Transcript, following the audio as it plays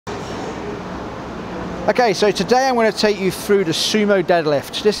Okay, so today I'm going to take you through the Sumo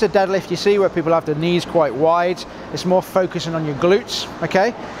Deadlift. This is a deadlift you see where people have the knees quite wide. It's more focusing on your glutes,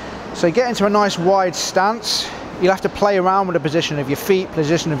 okay? So you get into a nice wide stance. You'll have to play around with the position of your feet,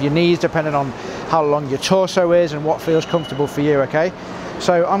 position of your knees, depending on how long your torso is and what feels comfortable for you, okay?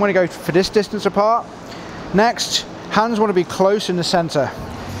 So I'm going to go for this distance apart. Next, hands want to be close in the center.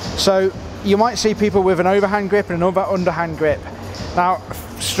 So you might see people with an overhand grip and another underhand grip. Now,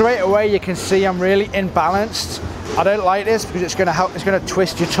 straight away you can see I'm really imbalanced. I don't like this because it's going to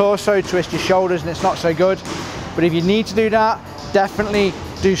twist your torso, twist your shoulders, and it's not so good. But if you need to do that, definitely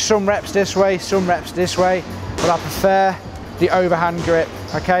do some reps this way, some reps this way. But I prefer the overhand grip,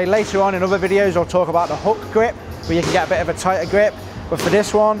 okay? Later on in other videos I'll talk about the hook grip, where you can get a bit of a tighter grip. But for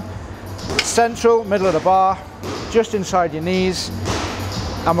this one, central, middle of the bar, just inside your knees,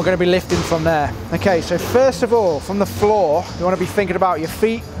 and we're going to be lifting from there. Okay, so first of all, from the floor, you want to be thinking about your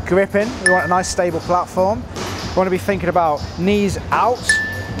feet gripping. You want a nice stable platform. You want to be thinking about knees out,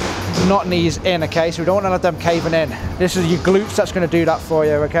 not knees in, okay? So we don't want to let them caving in. This is your glutes that's going to do that for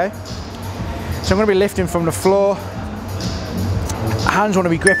you, okay? So I'm going to be lifting from the floor. Hands want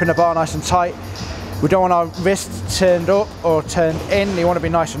to be gripping the bar nice and tight. We don't want our wrists turned up or turned in. They want to be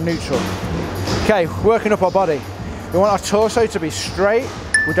nice and neutral. Okay, working up our body. We want our torso to be straight.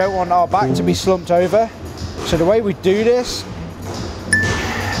 We don't want our back to be slumped over. So the way we do this,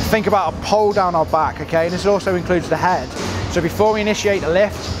 think about a pole down our back, okay? And this also includes the head. So before we initiate the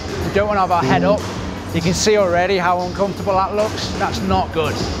lift, we don't want to have our head up. You can see already how uncomfortable that looks. That's not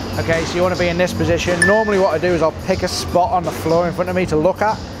good. Okay, so you want to be in this position. Normally what I do is I'll pick a spot on the floor in front of me to look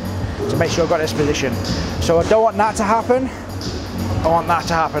at to make sure I've got this position. So I don't want that to happen. I want that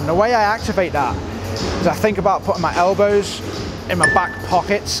to happen. The way I activate that is I think about putting my elbows in my back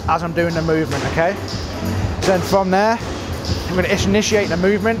pockets as I'm doing the movement, okay? So then from there, I'm going to initiate the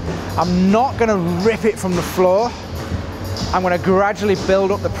movement. I'm not going to rip it from the floor. I'm going to gradually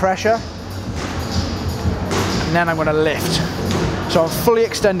build up the pressure, and then I'm going to lift. So I'm fully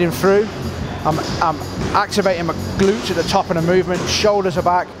extending through. I'm activating my glutes at the top of the movement. Shoulders are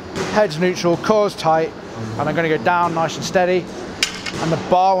back, head's neutral, core's tight, and I'm going to go down nice and steady. And the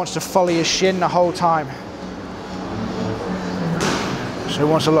bar wants to follow your shin the whole time. So it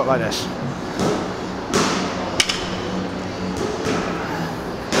wants to look like this.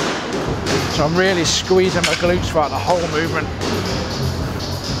 So I'm really squeezing my glutes throughout the whole movement.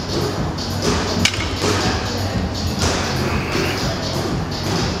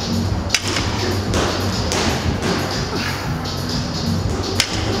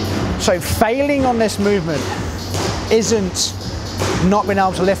 So failing on this movement isn't not being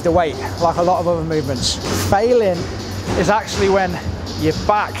able to lift a weight like a lot of other movements. Failing is actually when your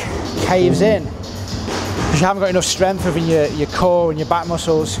back caves in because you haven't got enough strength within your core and your back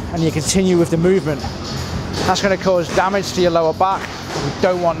muscles, and you continue with the movement. That's going to cause damage to your lower back. We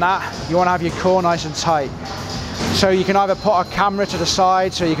don't want that. You want to have your core nice and tight. So you can either put a camera to the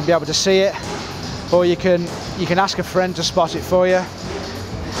side so you can be able to see it, or you can ask a friend to spot it for you.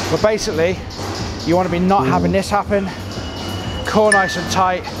 But basically, you want to be not having this happen. Core nice and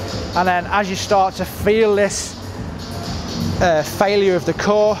tight, and then as you start to feel this failure of the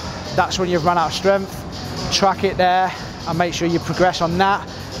core, that's when you've run out of strength. Track it there and make sure you progress on that,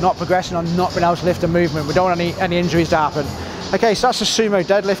 not progressing on not being able to lift a movement. We don't want any injuries to happen. Okay, so that's the Sumo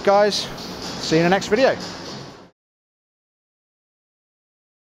Deadlift, guys. See you in the next video.